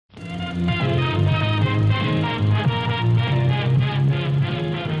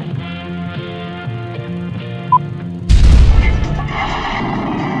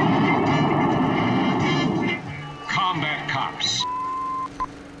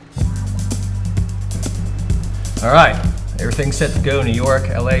All right, everything's set to go. New York,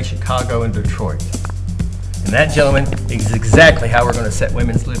 LA, Chicago, and Detroit. And that, gentlemen, is exactly how we're going to set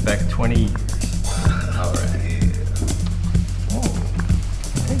women's lib back 20 years. All right. Oh.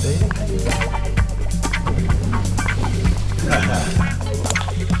 Hey, baby.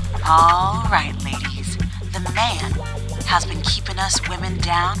 All right, ladies. The man has been keeping us women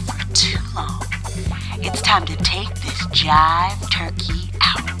down for too long. It's time to take this jive turkey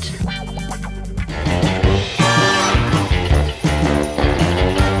out.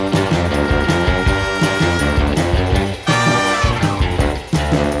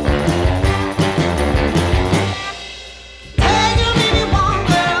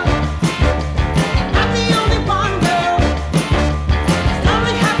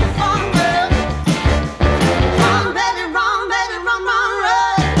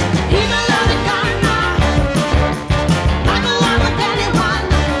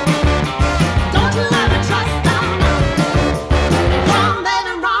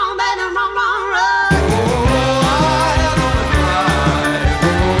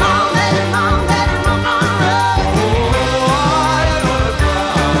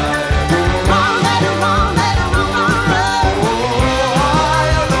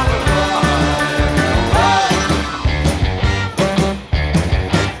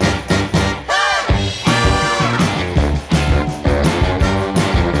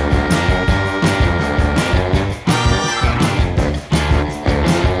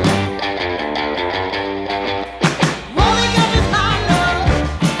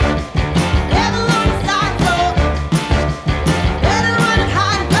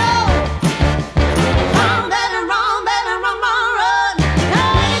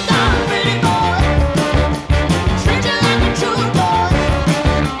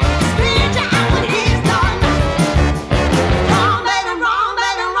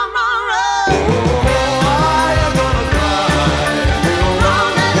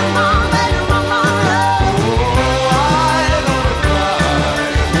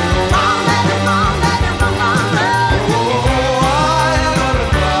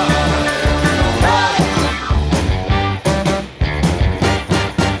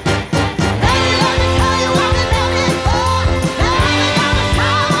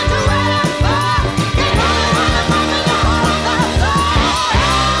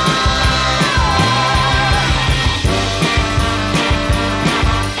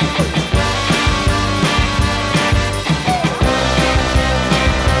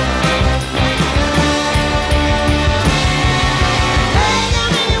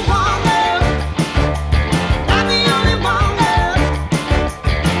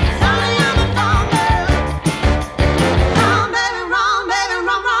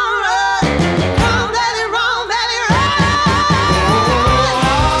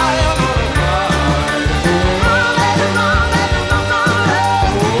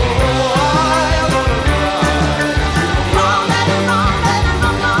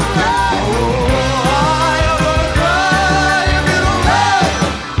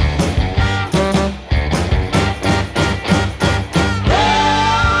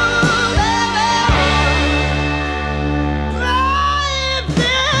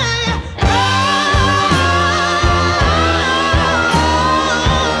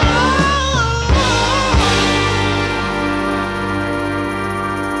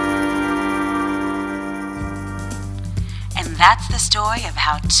 That's the story of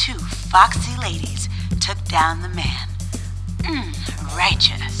how two foxy ladies took down the man.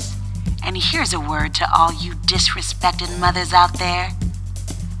 Righteous. And here's a word to all you disrespected mothers out there.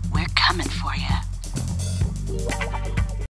 We're coming for you.